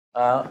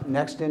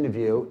Next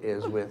interview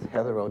is with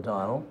Heather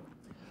O'Donnell,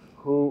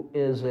 who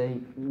is a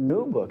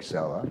new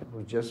bookseller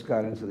who just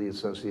got into the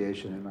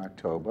association in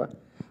October,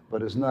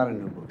 but is not a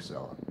new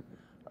bookseller.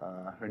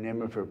 Her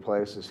name of her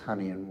place is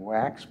Honey and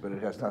Wax, but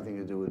it has nothing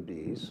to do with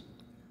bees,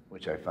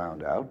 which I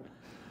found out.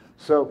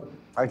 So,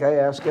 like I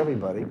ask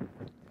everybody,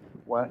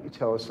 why don't you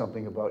tell us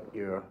something about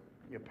your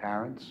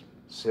parents,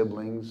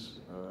 siblings,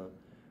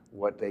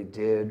 what they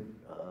did,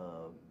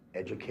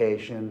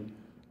 education,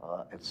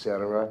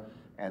 etc.,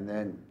 and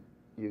then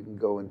you can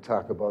go and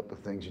talk about the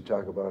things you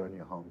talk about on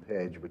your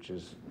homepage, which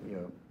is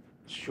your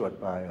short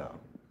bio.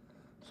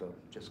 So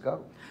just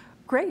go.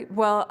 Great.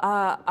 Well,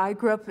 I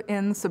grew up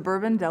in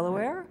suburban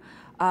Delaware.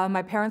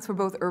 My parents were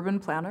both urban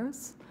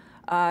planners.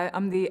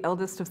 I'm the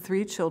eldest of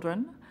 3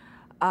 children.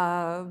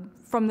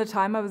 From the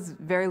time I was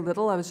very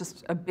little, I was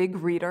just a big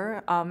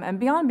reader. And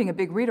beyond being a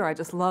big reader, I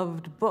just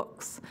loved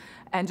books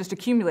and just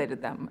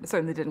accumulated them. I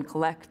certainly didn't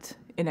collect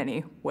in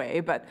any way,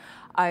 but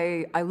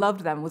I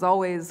loved them. Was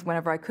always,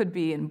 whenever I could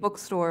be, in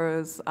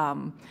bookstores.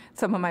 Some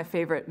of my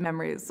favorite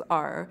memories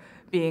are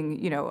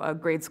being, a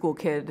grade school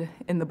kid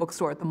in the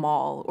bookstore at the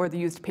mall or the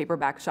used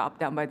paperback shop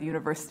down by the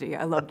university.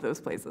 I loved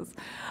those places.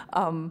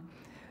 I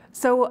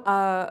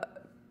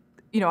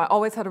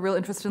always had a real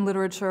interest in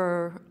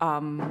literature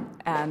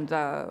and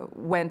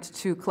went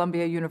to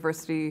Columbia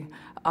University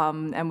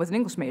and was an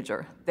English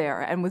major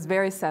there and was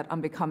very set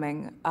on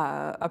becoming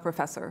a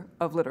professor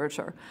of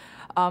literature.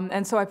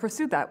 And so I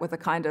pursued that with a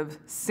kind of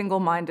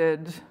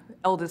single-minded,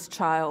 eldest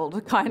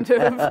child kind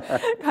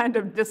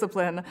of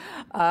discipline.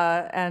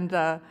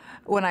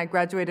 When I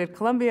graduated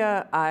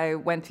Columbia, I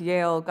went to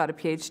Yale, got a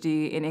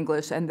PhD in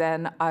English, and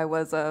then I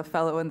was a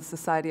fellow in the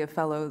Society of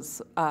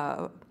Fellows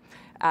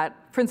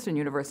at Princeton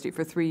University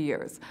for 3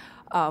 years.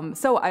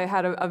 So I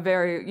had a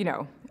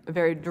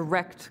very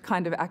direct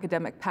kind of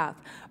academic path.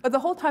 But the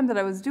whole time that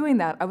I was doing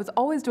that, I was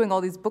always doing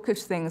all these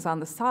bookish things on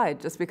the side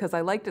just because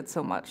I liked it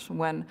so much.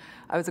 When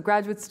I was a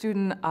graduate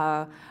student,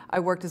 I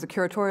worked as a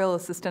curatorial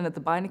assistant at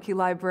the Beinecke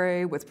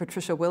Library with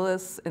Patricia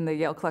Willis in the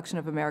Yale Collection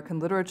of American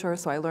Literature,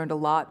 so I learned a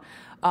lot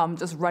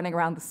just running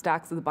around the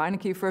stacks of the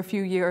Beinecke for a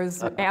few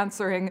years,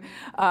 answering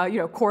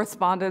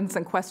correspondence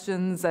and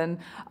questions, and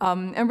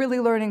really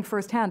learning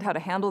firsthand how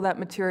to handle that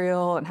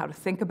material and how to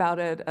think about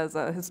it as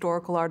a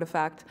historical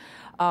artifact.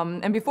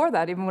 And before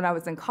that, even when I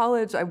was in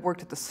college, I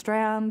worked at the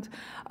Strand,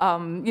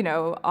 on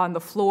the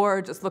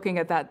floor, just looking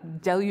at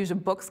that deluge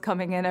of books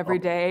coming in every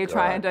day,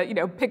 trying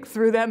to, pick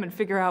through them and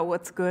figure out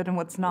what's good and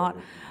what's not.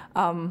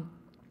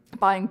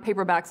 Buying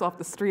paperbacks off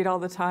the street all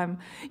the time.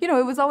 It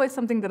was always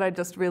something that I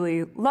just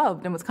really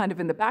loved and was kind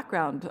of in the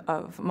background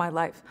of my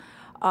life.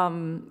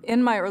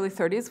 In my early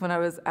 30s, when I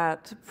was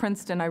at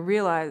Princeton, I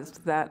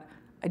realized that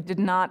I did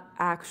not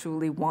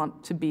actually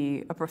want to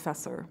be a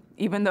professor.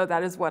 Even though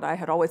that is what I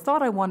had always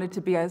thought I wanted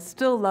to be, I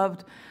still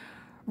loved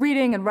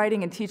reading and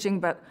writing and teaching,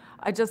 but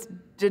I just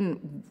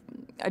didn't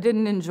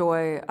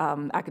enjoy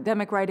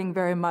academic writing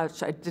very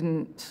much. I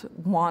didn't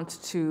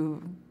want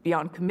to be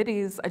on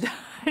committees.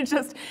 I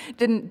just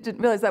didn't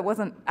realize that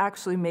wasn't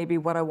actually maybe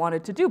what I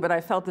wanted to do, but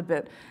I felt a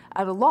bit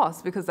at a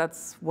loss because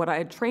that's what I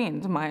had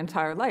trained my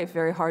entire life,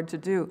 very hard to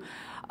do.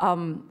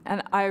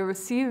 And I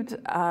received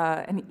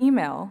an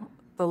email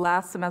the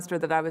last semester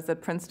that I was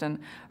at Princeton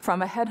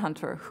from a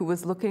headhunter who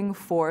was looking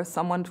for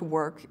someone to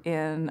work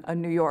in a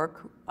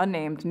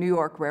unnamed New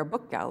York Rare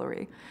Book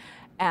Gallery.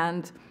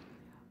 And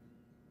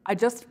I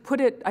just put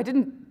it, I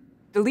didn't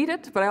delete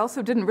it, but I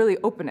also didn't really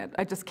open it.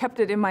 I just kept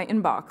it in my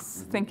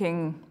inbox,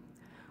 thinking,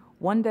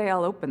 one day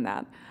I'll open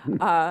that.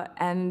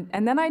 And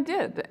then I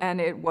did,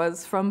 and it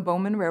was from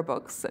Bauman Rare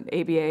Books, an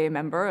ABA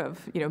member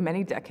of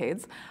many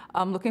decades,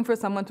 looking for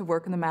someone to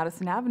work in the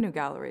Madison Avenue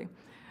Gallery.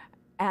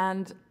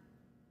 And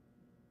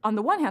on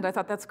the one hand, I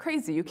thought, that's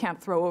crazy. You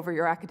can't throw over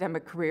your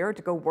academic career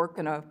to go work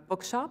in a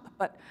bookshop.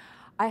 But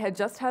I had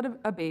just had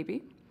a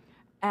baby,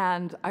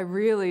 and I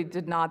really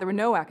did not. There were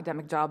no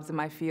academic jobs in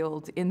my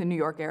field in the New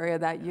York area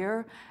that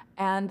year.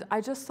 And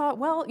I just thought,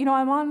 well,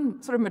 I'm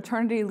on sort of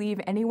maternity leave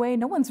anyway.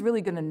 No one's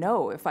really going to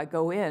know if I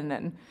go in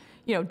and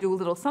do a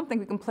little something.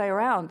 We can play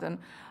around.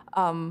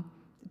 And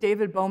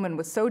David Bauman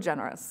was so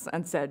generous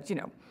and said,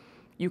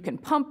 you can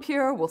pump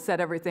here, we'll set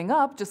everything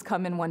up, just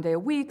come in one day a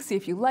week, see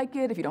if you like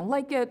it. If you don't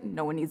like it,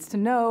 no one needs to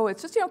know.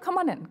 It's just, come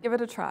on in, give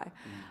it a try.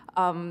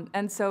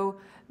 And so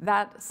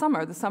that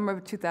summer, the summer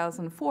of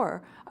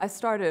 2004, I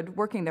started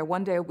working there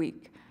one day a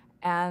week.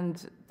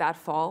 And that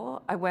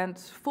fall, I went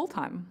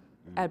full-time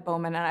at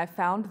Bauman, and I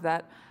found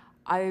that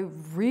I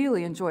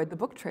really enjoyed the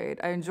book trade.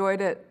 I enjoyed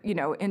it,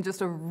 in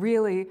just a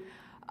really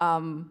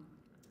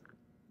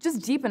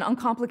just deep and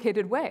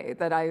uncomplicated way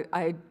that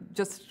I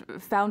just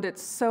found it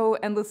so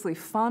endlessly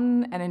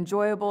fun and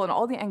enjoyable, and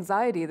all the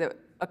anxiety that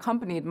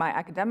accompanied my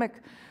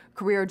academic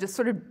career just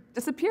sort of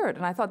disappeared.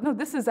 And I thought, no,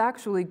 this is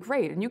actually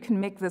great, and you can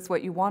make this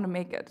what you want to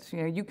make it.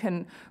 You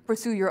can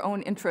pursue your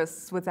own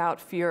interests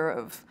without fear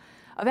of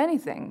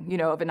anything,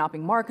 of it not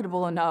being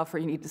marketable enough, or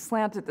you need to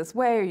slant it this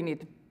way, or you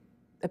need to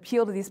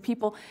appeal to these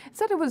people.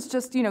 Instead, it was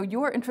just,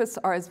 your interests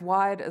are as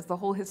wide as the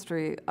whole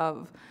history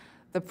of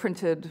the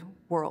printed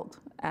world.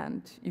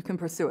 and you can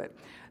pursue it.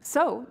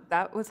 So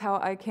that was how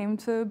I came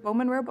to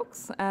Bauman Rare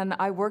Books, and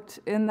I worked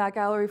in that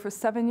gallery for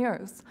 7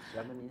 years.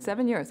 7 years?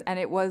 7 years, and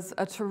it was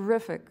a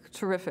terrific,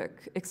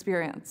 terrific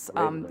experience.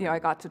 I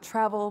got to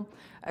travel,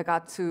 I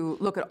got to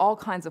look at all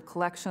kinds of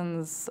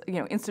collections,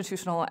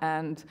 institutional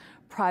and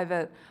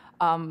private.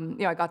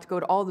 I got to go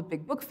to all the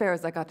big book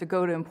fairs, I got to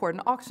go to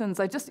important auctions.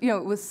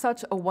 It was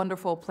such a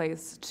wonderful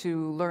place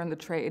to learn the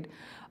trade.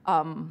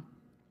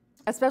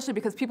 Especially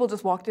because people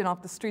just walked in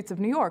off the streets of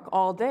New York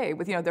all day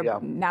with, their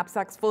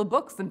knapsacks full of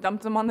books and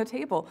dumped them on the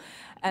table.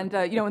 And,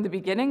 in the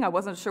beginning, I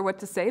wasn't sure what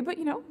to say, but,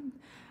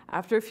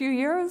 after a few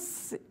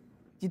years,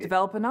 you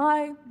develop an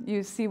eye,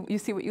 you see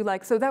what you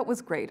like. So that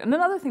was great. And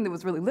another thing that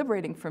was really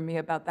liberating for me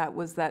about that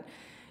was that,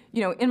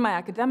 in my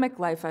academic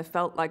life, I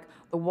felt like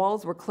the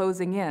walls were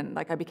closing in,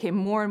 like I became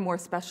more and more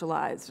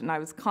specialized, and I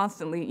was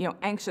constantly,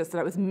 anxious that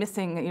I was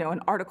missing, an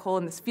article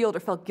in this field,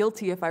 or felt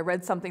guilty if I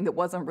read something that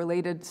wasn't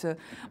related to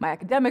my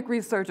academic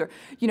research, or,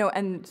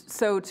 and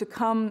so to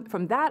come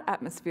from that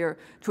atmosphere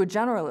to a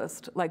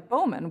generalist like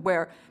Bauman,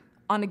 where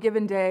on a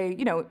given day,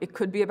 it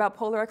could be about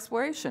polar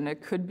exploration,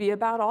 it could be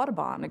about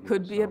Audubon, it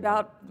could be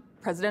about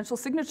presidential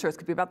signatures,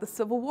 could be about the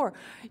Civil War.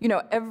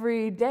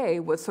 Every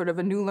day was sort of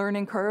a new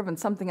learning curve and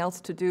something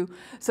else to do.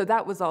 So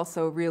that was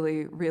also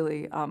really,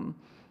 really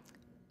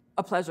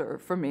a pleasure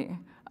for me.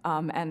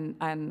 And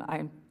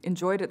I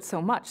enjoyed it so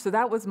much. So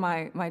that was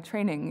my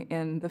training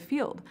in the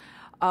field.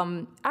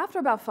 After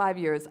about 5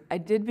 years, I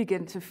did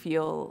begin to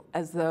feel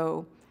as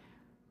though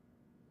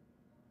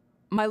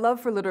my love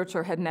for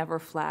literature had never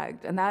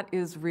flagged. And that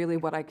is really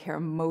what I care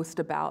most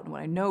about, and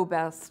what I know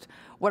best,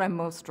 what I'm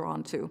most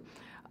drawn to.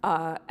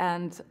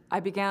 And I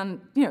began,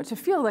 to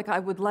feel like I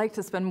would like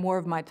to spend more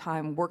of my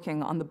time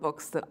working on the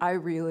books that I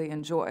really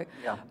enjoy.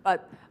 Yeah.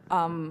 But,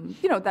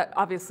 that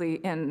obviously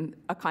in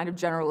a kind of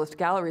generalist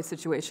gallery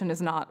situation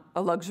is not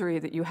a luxury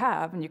that you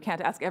have, and you can't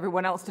ask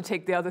everyone else to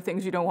take the other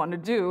things you don't want to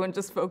do and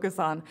just focus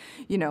on,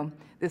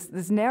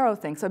 this narrow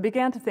thing. So I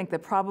began to think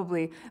that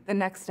probably the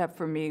next step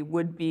for me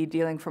would be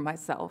dealing for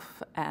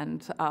myself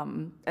and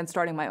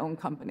starting my own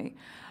company,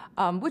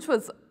 which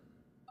was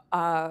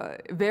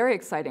very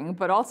exciting,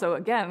 but also,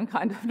 again,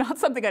 kind of not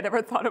something I'd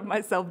ever thought of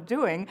myself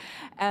doing.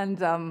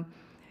 And,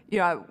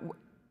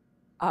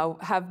 I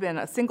have been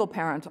a single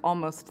parent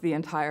almost the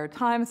entire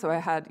time, so I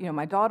had,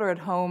 my daughter at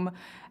home,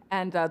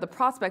 and the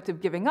prospect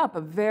of giving up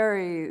a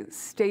very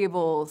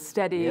stable,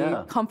 steady,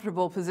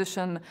 comfortable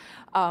position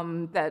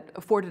that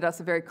afforded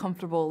us a very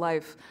comfortable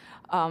life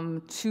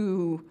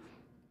to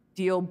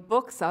deal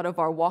books out of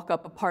our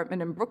walk-up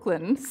apartment in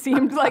Brooklyn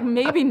seemed like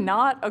maybe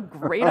not a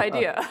great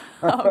idea.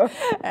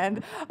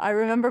 And I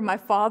remember my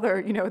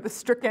father, the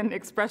stricken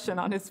expression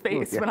on his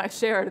face when I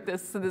shared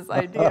this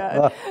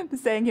idea,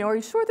 saying, are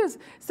you sure is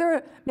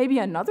there maybe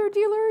another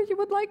dealer you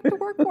would like to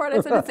work for? And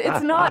I said,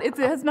 it's not. It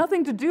has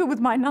nothing to do with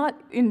my not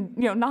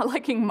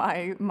liking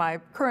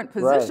my current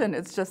position. Right.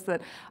 It's just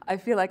that I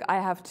feel like I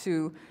have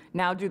to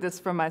now do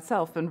this for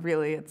myself, and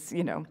really, it's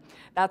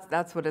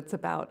that's what it's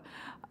about.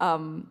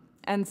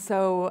 And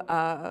so,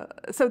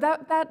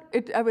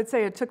 I would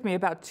say it took me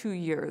about 2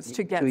 years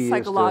to get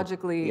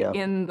psychologically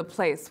in the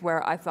place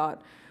where I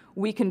thought,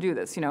 we can do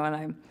this, and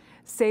I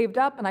saved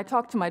up, and I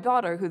talked to my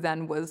daughter, who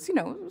then was,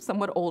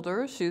 somewhat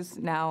older. She's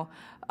now,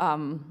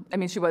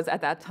 she was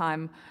at that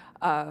time,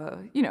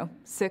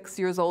 6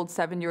 years old,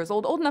 7 years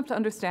old enough to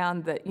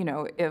understand that,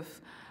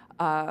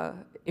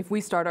 if we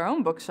start our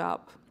own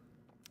bookshop,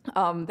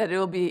 that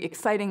it'll be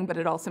exciting, but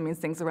it also means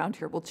things around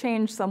here will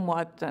change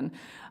somewhat, and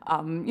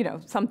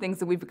some things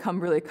that we've become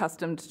really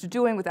accustomed to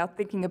doing without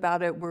thinking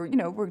about it, we're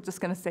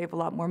just going to save a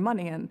lot more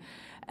money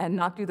and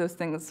not do those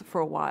things for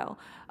a while.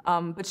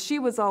 But she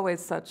was always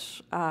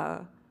such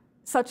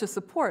a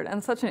support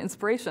and such an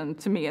inspiration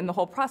to me in the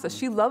whole process.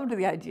 She loved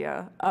the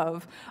idea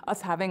of us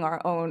having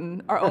our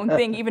own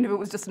thing, even if it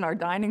was just in our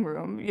dining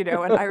room,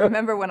 And I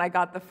remember when I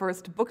got the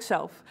first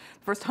bookshelf,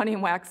 first Honey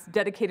Wax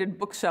dedicated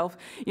bookshelf,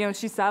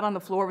 she sat on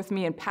the floor with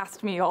me and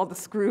passed me all the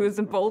screws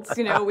and bolts,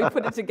 we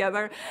put it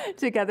together.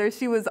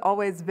 She was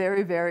always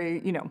very,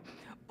 very,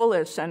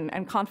 bullish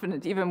and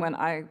confident, even when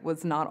I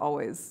was not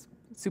always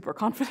super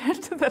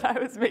confident that I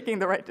was making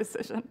the right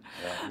decision.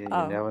 Yeah, you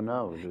never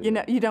know.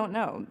 You don't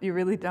know. You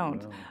really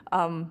don't.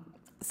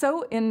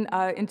 So in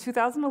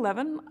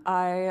 2011,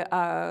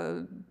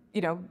 I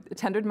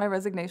tendered my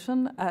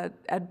resignation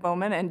at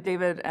Bauman, and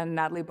David and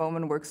Natalie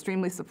Bauman were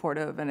extremely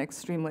supportive and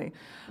extremely.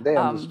 They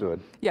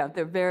understood. Yeah,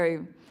 they're very,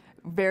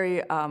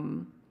 very.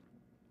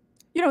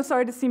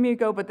 Sorry to see me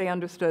go, but they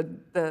understood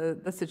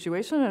the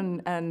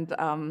situation and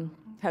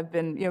have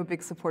been,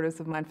 big supporters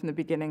of mine from the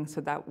beginning.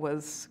 So that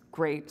was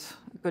great,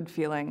 good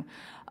feeling,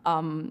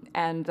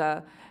 and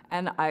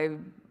I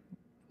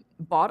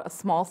bought a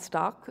small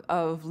stock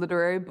of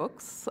literary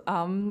books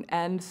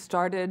and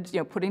started,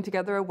 putting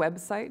together a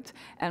website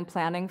and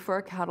planning for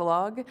a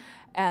catalog,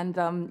 and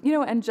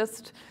and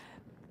just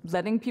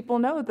letting people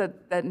know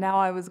that now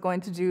I was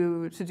going to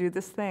do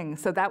this thing.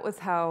 So that was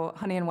how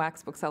Honey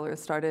Wax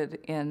Booksellers started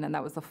and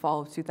that was the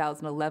fall of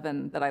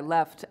 2011 that I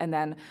left. And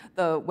then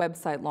the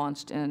website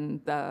launched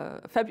in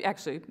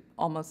actually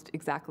almost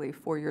exactly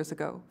 4 years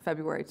ago,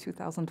 February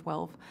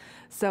 2012.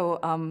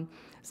 So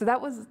so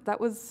that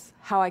was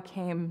how I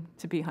came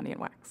to be Honey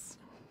Wax.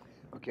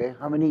 Okay,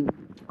 how many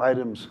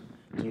items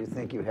do you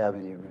think you have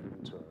in your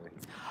inventory?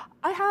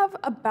 I have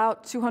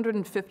about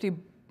 250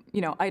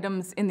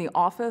 items in the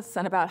office,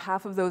 and about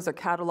half of those are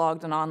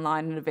cataloged and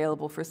online and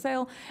available for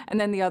sale, and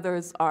then the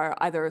others are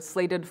either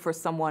slated for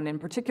someone in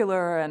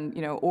particular, and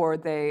or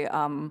they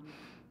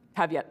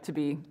have yet to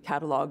be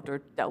cataloged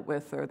or dealt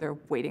with, or they're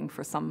waiting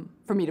for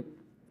me to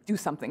do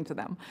something to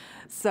them.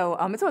 So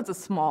it's a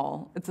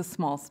small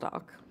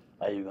stock.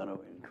 Are you going to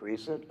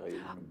increase it? Are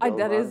you going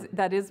to build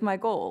that is my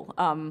goal.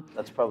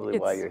 That's probably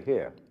why you're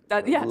here.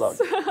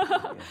 Yes.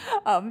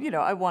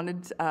 I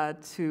wanted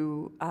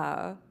to.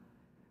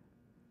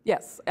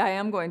 Yes, I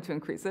am going to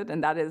increase it,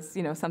 and that is,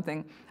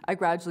 something I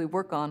gradually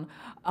work on.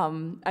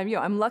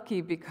 I'm lucky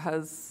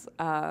because,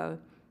 the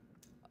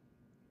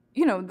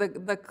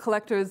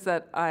collectors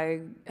that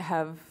I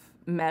have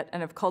met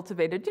and have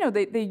cultivated,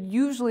 they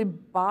usually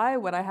buy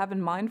what I have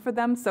in mind for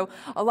them. So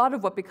a lot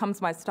of what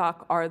becomes my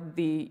stock are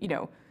the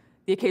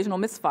occasional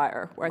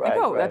misfire where I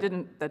think, oh, right.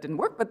 that didn't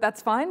work, but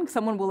that's fine.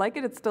 Someone will like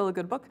it. It's still a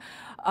good book.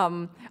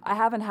 I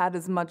haven't had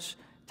as much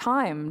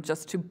time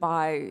just to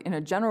buy in a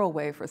general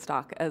way for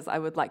stock as I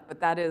would like, but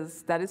that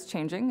is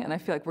changing, and I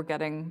feel like we're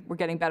getting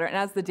better. And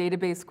as the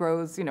database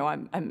grows,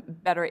 I'm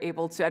better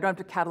able to. I don't have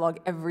to catalog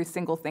every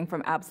single thing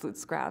from absolute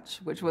scratch,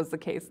 which was the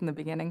case in the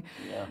beginning.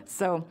 Yeah.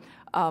 So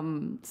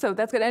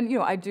that's good. And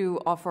I do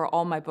offer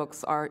all my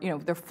books are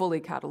they're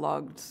fully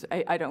cataloged.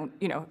 I don't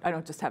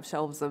just have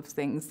shelves of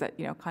things that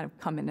kind of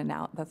come in and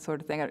out, that sort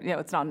of thing.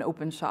 It's not an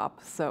open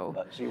shop.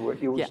 So you were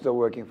still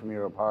working from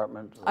your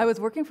apartment? I was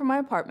working from my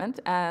apartment,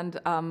 and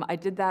I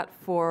did that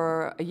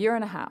for a year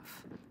and a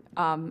half.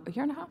 A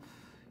year and a half?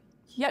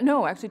 Yeah,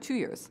 no, actually 2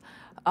 years.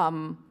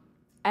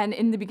 And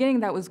in the beginning,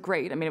 that was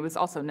great. I mean, it was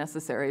also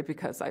necessary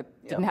because I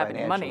didn't have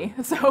any money.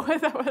 So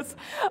that was,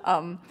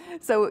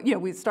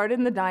 we started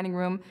in the dining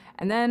room,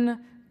 and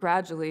then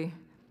gradually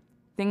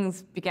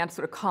things began to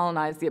sort of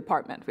colonize the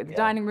apartment. We had the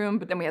dining room,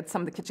 but then we had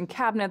some of the kitchen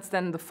cabinets,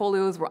 then the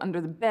folios were under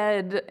the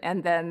bed,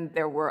 and then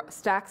there were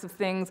stacks of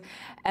things.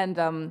 And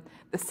the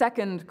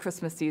second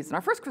Christmas season,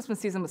 our first Christmas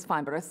season was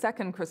fine, but our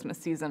second Christmas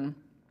season,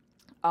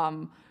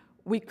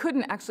 we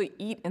couldn't actually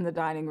eat in the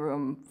dining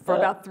room for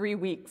about 3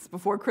 weeks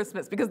before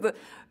Christmas because the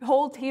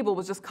whole table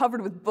was just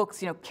covered with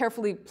books,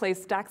 carefully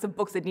placed stacks of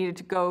books that needed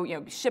to go,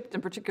 be shipped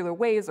in particular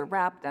ways or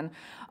wrapped. And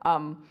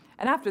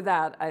after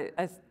that,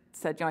 I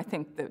said, I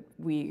think that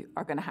we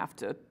are going to have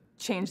to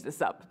change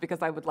this up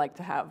because I would like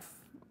to have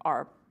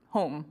our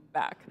home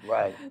back.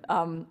 Right.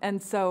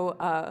 And so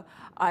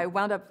I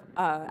wound up,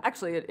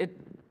 actually, it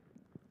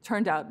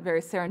turned out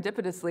very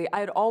serendipitously. I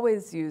had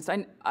always used,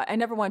 I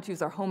never wanted to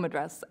use our home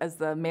address as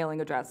the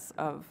mailing address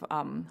of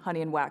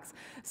Honey and Wax.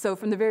 So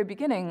from the very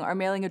beginning, our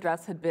mailing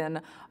address had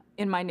been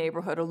in my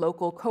neighborhood, a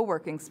local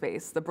co-working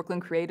space, the Brooklyn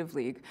Creative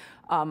League,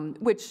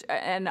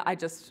 and I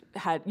just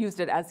had used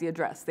it as the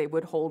address. They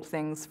would hold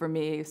things for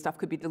me, stuff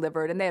could be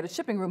delivered, and they had a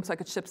shipping room so I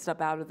could ship stuff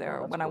out of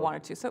there when I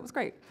wanted to, so it was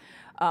great.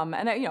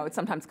 And I would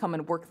sometimes come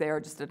and work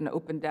there just at an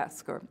open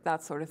desk or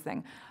that sort of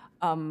thing.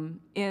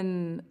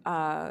 In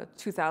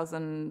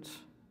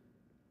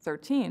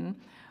 2013,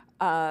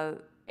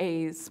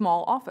 a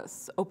small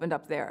office opened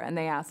up there, and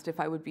they asked if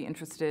I would be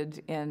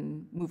interested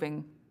in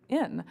moving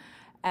in.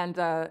 And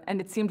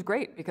it seemed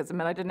great because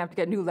I didn't have to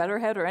get new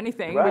letterhead or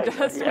anything. Right. We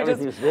just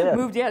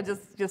moved,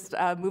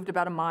 moved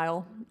about a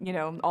mile,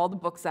 all the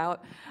books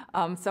out.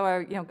 So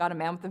I, got a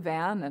man with a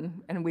van,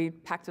 and we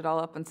packed it all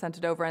up and sent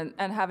it over.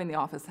 And having the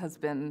office has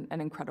been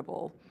an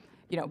incredible,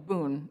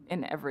 boon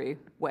in every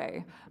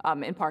way.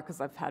 In part because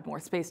I've had more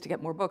space to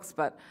get more books,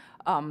 but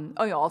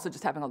also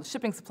just having all the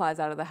shipping supplies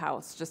out of the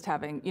house, just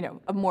having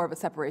more of a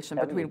separation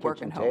between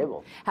work and home.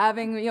 Table.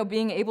 Having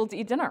being able to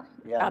eat dinner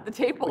at the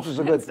table, which is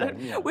a good thing.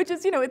 Which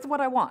is it's what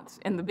I want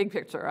in the big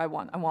picture. I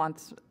want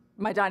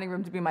my dining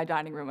room to be my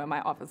dining room and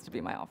my office to be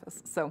my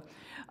office. So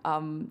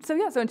in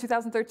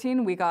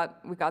 2013 we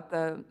got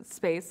the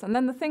space, and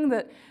then the thing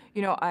that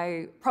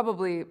I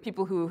probably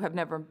people who have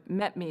never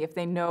met me, if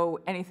they know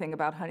anything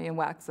about Honey and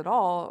Wax at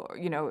all,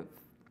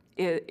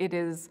 it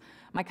is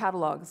my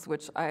catalogs,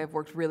 which I have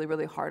worked really,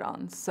 really hard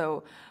on.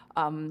 So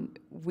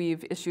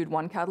we've issued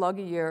one catalog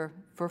a year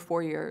for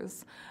 4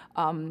 years.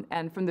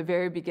 And from the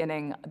very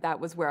beginning, that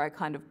was where I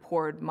kind of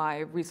poured my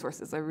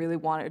resources. I really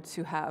wanted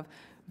to have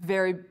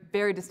very,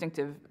 very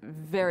distinctive,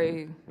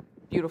 very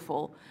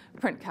beautiful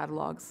print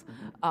catalogs.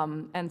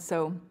 And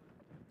so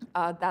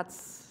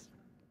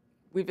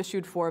we've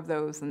issued 4 of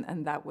those,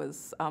 and that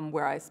was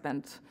where I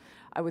spent,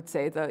 I would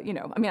say,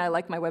 I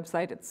like my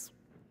website.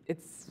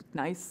 It's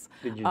nice.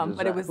 Did you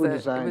but it was Who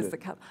designed it?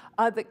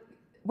 The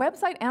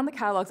website and the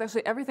catalogs.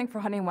 Actually, everything for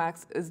Honey and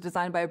Wax is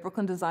designed by a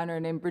Brooklyn designer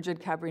named Bridget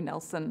Cabri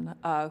Nelson,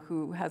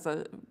 who has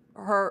a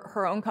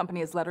her own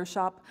company is Letter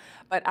Shop,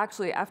 but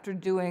actually after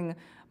doing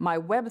my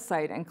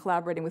website and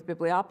collaborating with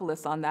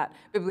Bibliopolis on that,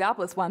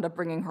 Bibliopolis wound up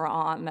bringing her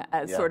on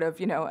as sort of,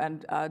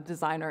 and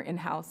designer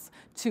in-house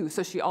too.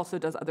 So she also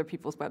does other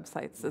people's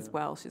websites as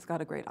well. She's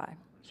got a great eye.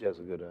 She has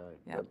a good eye.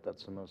 Yeah.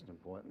 That's the most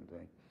important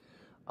thing.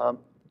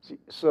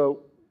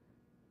 So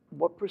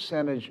what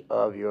percentage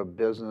of your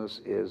business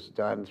is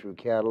done through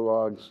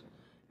catalogs,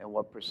 and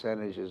what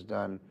percentage is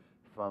done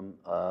from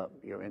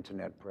your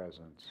internet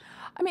presence?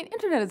 I mean,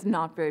 internet is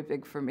not very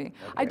big for me.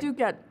 Okay.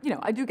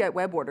 I do get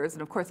web orders,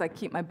 and of course I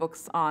keep my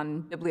books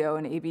on Biblio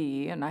and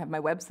ABE, and I have my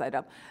website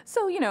up.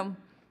 So,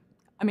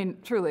 I mean,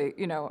 truly,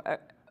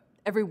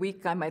 every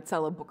week I might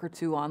sell a book or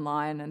two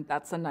online, and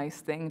that's a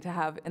nice thing to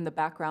have in the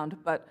background.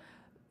 But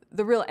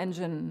the real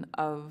engine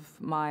of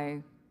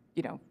my,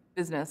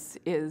 business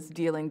is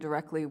dealing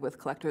directly with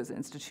collectors and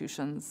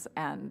institutions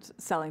and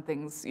selling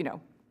things,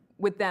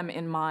 with them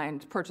in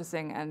mind,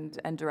 purchasing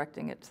and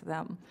directing it to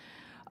them.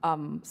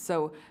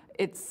 So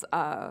it's,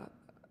 the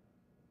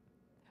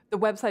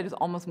website is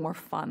almost more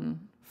fun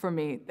for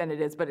me than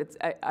it is, but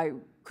I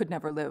could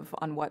never live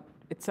on what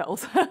it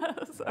sells.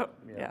 So,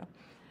 yeah.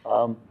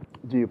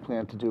 Do you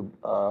plan to do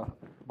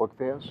book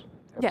fairs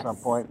at some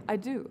point? Yes, I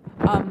do.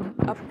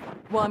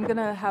 Well, I'm going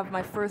to have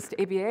my first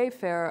ABA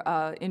fair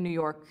in New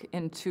York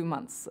in 2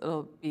 months.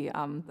 It'll be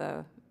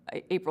the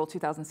April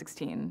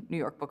 2016 New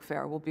York Book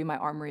Fair will be my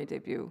Armory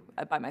debut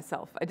by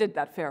myself. I did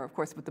that fair, of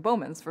course, with the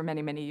Baumans for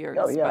many, many years.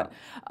 Oh, yeah.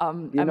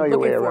 But you know your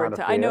way around a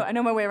fair. I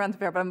know my way around the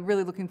fair, but I'm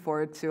really looking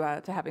forward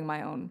to having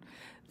my own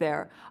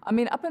there. I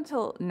mean, up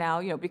until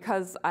now,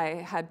 because I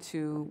had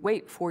to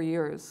wait 4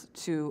 years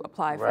to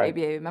apply for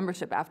ABA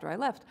membership after I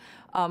left.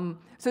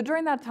 So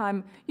during that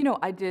time,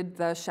 I did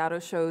the shadow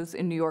shows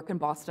in New York and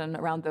Boston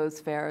around those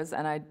fairs,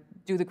 and I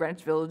do the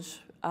Greenwich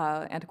Village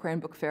Antiquarian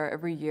Book Fair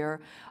every year.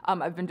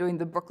 I've been doing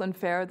the Brooklyn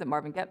Fair that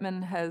Marvin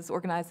Getman has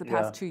organized the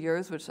past 2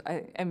 years, which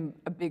I am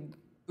a big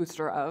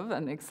booster of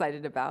and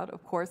excited about,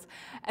 of course.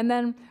 And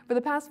then for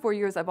the past 4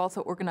 years, I've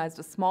also organized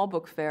a small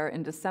book fair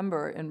in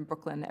December in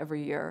Brooklyn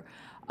every year,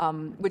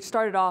 which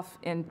started off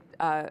in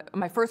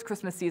my first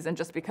Christmas season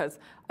just because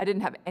I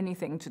didn't have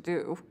anything to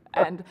do.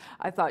 And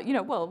I thought,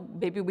 well,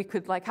 maybe we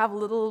could have a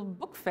little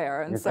book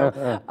fair. And so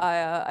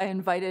I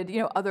invited,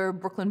 other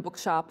Brooklyn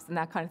bookshops and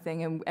that kind of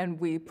thing. And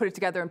we put it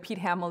together, and Pete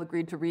Hamill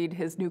agreed to read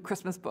his new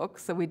Christmas book.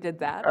 So we did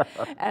that.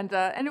 And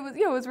it was,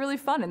 it was really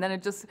fun. And then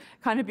it just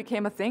kind of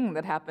became a thing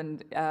that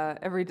happened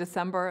every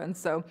December. And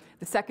so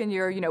the second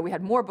year, we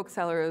had more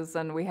booksellers,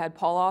 and we had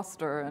Paul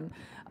Auster, and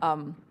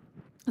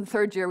the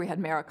third year we had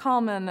Mara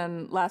Kalman,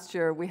 and last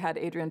year we had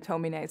Adrian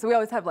Tomine. So we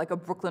always have a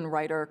Brooklyn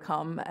writer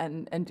come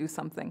and do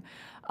something.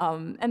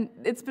 And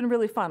it's been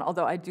really fun,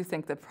 although I do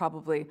think that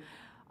probably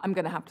I'm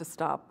going to have to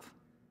stop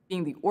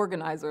being the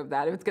organizer of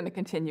that. If it's going to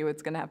continue,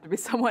 it's going to have to be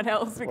someone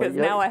else, because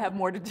now I have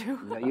more to do.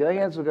 Your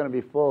hands are going to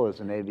be full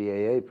as an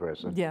ABAA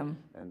person. Yeah.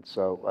 And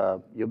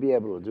so you'll be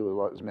able to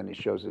do as many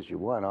shows as you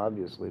want,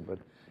 obviously, but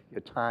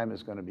your time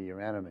is going to be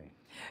your enemy.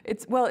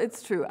 It's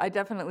true. I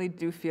definitely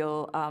do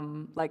feel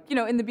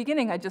in the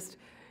beginning, I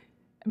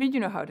mean, you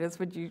know how it is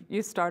when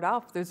you start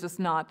off. There's just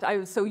not. I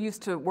was so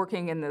used to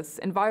working in this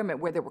environment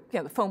where there were,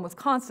 the phone was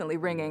constantly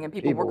ringing and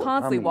people were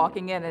constantly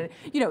walking in, and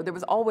there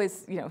was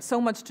always so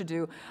much to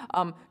do.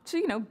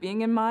 To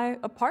being in my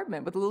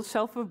apartment with a little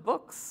shelf of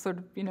books, sort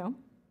of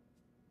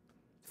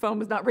phone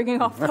was not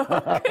ringing off the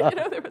hook.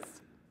 There was.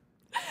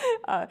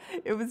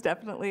 It was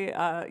definitely,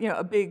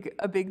 a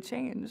big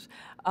change.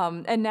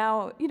 And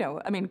now,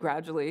 I mean,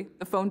 gradually,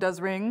 the phone does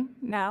ring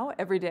now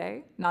every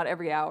day, not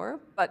every hour,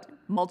 but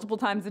multiple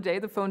times a day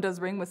the phone does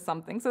ring with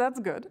something, so that's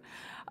good.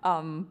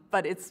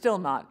 But it's still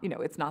not,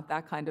 it's not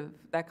that kind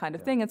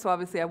of thing. And so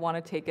obviously I want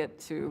to take it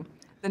to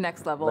the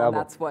next level, and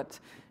that's what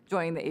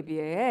joining the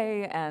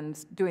ABAA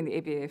and doing the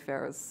ABA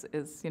fairs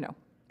is,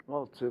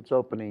 Well, it's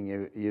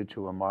opening you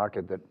to a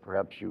market that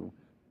perhaps you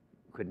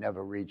could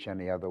never reach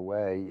any other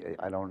way.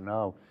 I don't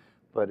know.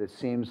 But it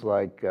seems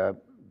like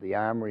the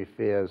Armory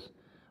fairs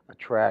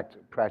attract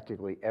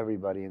practically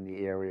everybody in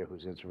the area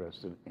who's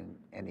interested in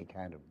any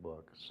kind of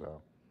book.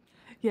 So,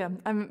 yeah,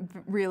 I'm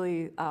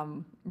really,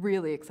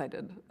 really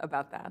excited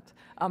about that.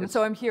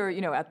 So I'm here,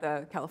 at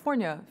the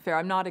California Fair.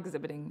 I'm not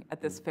exhibiting at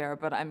this fair,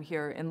 but I'm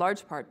here in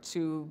large part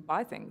to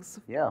buy things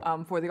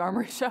for the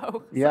Armory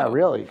show. Yeah, so,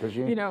 really, because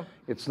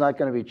it's not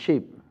going to be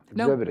cheap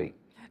exhibiting.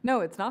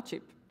 No, it's not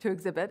cheap to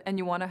exhibit, and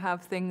you want to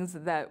have things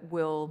that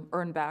will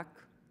earn back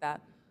that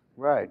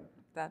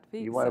fee.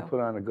 You want to put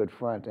on a good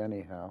front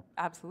anyhow.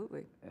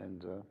 Absolutely.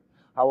 And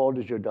how old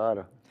is your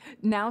daughter?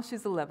 Now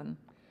she's 11.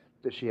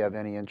 Does she have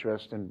any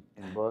interest in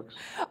books?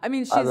 I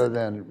mean, other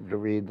than to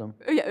read them?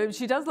 Yeah,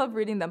 she does love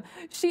reading them.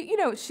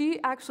 She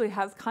actually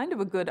has kind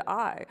of a good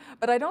eye,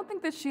 but I don't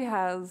think that she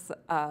has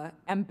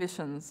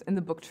ambitions in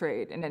the book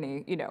trade in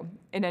any,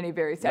 in any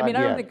various. I mean,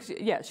 I don't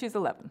think. She's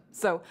 11.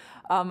 So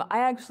I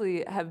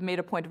actually have made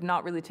a point of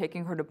not really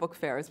taking her to book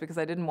fairs because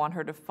I didn't want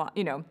her to,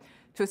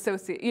 to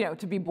associate, you know,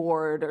 to be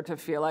bored or to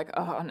feel like,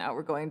 oh, now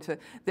we're going to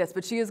this.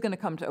 But she is going to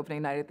come to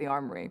opening night at the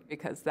Armory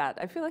because that,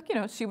 I feel like, you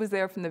know, she was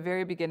there from the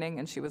very beginning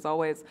and she was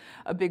always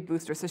a big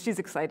booster. So she's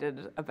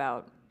excited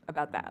about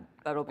that.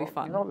 That'll be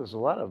fun. You know, there's a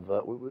lot of,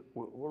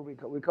 what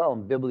do we call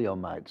them?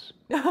 Bibliomites.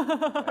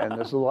 And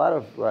there's a lot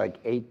of like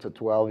 8 to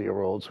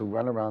 12-year-olds who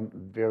run around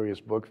various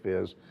book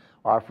fairs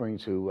offering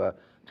to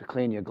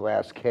clean your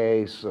glass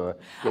case or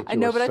get you I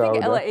know, a but soda. I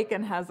think Ella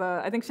Aiken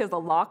I think she has a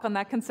lock on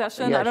that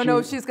concession. Yeah, I don't know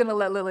if she's going to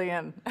let Lily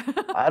in.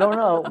 I don't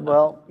know.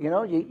 Well, you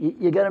know,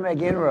 you got to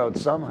make inroads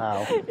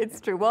somehow.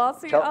 It's true. Well,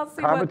 I'll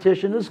see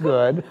competition is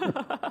good,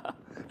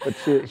 but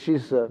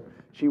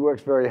she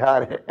works very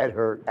hard at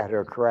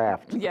her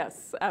craft.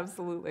 Yes,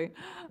 absolutely.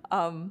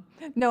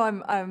 No,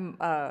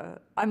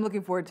 I'm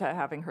looking forward to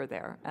having her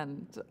there,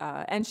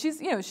 and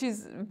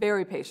she's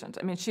very patient.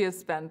 I mean, she has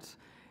spent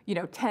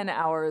 10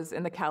 hours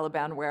in the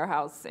Caliban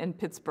warehouse in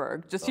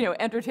Pittsburgh, just,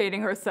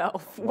 entertaining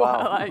herself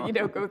while I,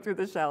 go through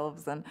the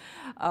shelves. And,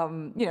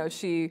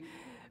 she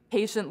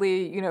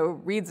patiently,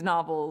 reads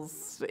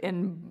novels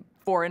in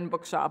foreign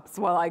bookshops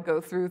while I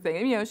go through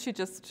things.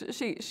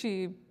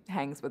 She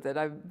hangs with it.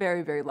 I'm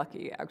very, very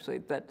lucky, actually,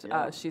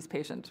 that she's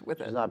patient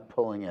with it. She's not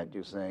pulling at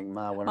you saying,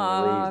 Ma, when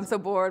I'm I'm so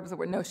bored.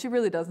 No, she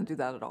really doesn't do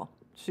that at all.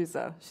 She's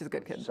a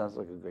good kid. She sounds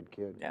like a good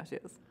kid. Yeah, she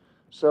is.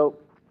 So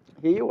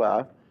here you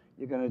are.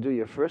 You're going to do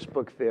your first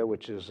book fair,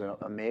 which is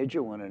a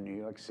major one in New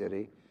York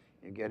City.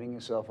 You're getting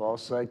yourself all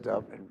psyched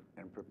up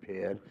and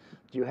prepared.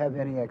 Do you have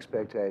any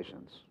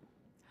expectations?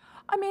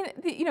 I mean,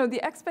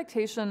 the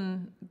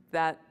expectation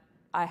that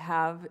I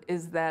have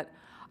is that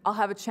I'll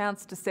have a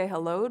chance to say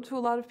hello to a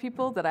lot of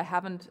people that I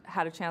haven't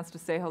had a chance to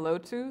say hello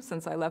to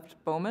since I left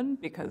Bauman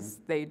because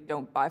they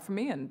don't buy from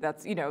me, and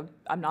that's,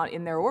 I'm not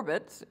in their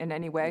orbit in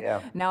any way.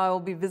 Yeah. Now I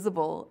will be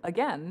visible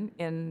again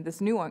in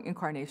this new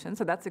incarnation,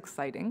 so that's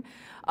exciting.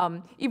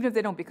 Even if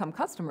they don't become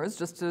customers,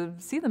 just to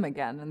see them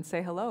again and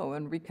say hello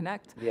and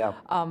reconnect. Yeah.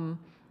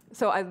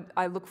 So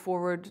I look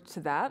forward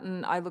to that,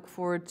 and I look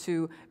forward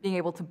to being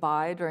able to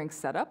buy during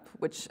setup,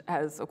 which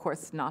has, of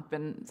course, not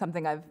been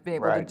something I've been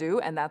able to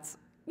do, and that's,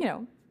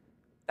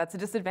 that's a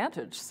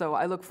disadvantage. So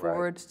I look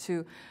forward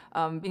to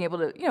being able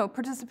to,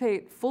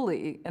 participate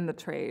fully in the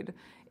trade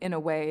in a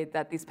way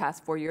that these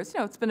past 4 years,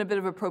 it's been a bit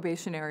of a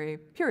probationary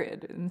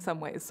period in some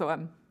ways. So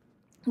I'm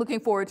looking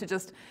forward to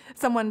just,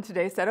 someone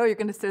today said, oh, you're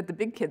going to sit at the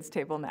big kids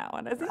table now.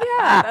 And I said,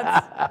 yeah,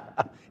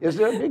 that's... Is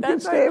there a big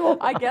kids table?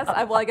 I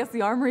guess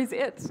the Armory's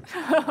it.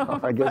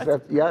 I guess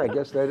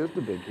that is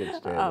the big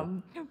kids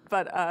table.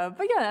 But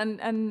yeah,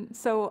 and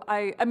so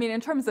I mean,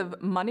 in terms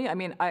of money, I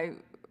mean, I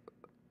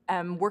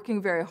am working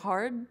very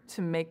hard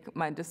to make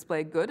my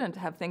display good and to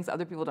have things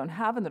other people don't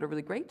have and that are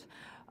really great.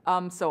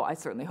 So I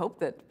certainly hope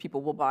that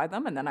people will buy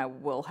them and then I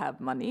will have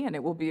money and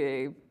it will be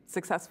a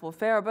successful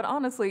fair. But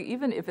honestly,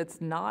 even if it's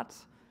not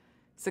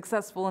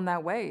successful in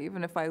that way,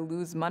 even if I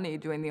lose money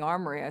doing the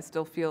Armory, I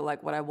still feel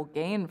like what I will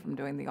gain from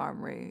doing the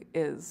Armory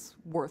is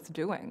worth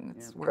doing.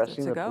 It's worth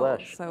it to go.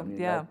 Flesh. So I mean,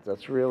 yeah,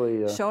 that's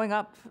really showing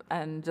up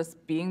and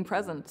just being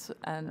present.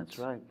 And that's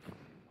right.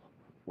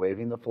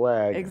 Waving the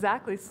flag.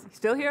 Exactly.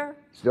 Still here.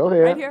 Still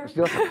here. Right here.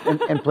 Still,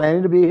 and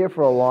planning to be here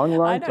for a long,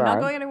 long I know, time. not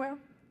going anywhere.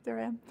 There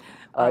I am.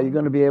 Are you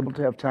going to be able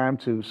to have time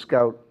to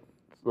scout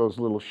those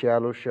little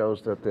shadow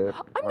shows that they're...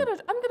 I'm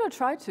gonna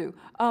try to.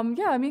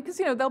 Yeah, I mean, because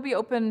they'll be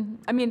open.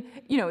 I mean,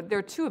 there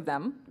are 2 of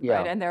them,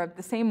 right? And they're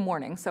the same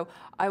morning. So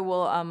I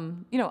will,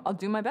 I'll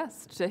do my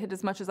best to hit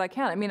as much as I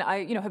can. I mean,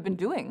 I, have been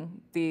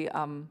doing the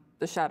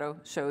shadow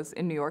shows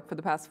in New York for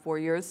the past 4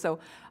 years, so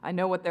I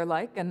know what they're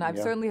like, and I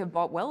certainly have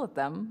bought well at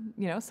them.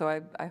 So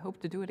I hope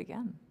to do it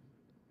again.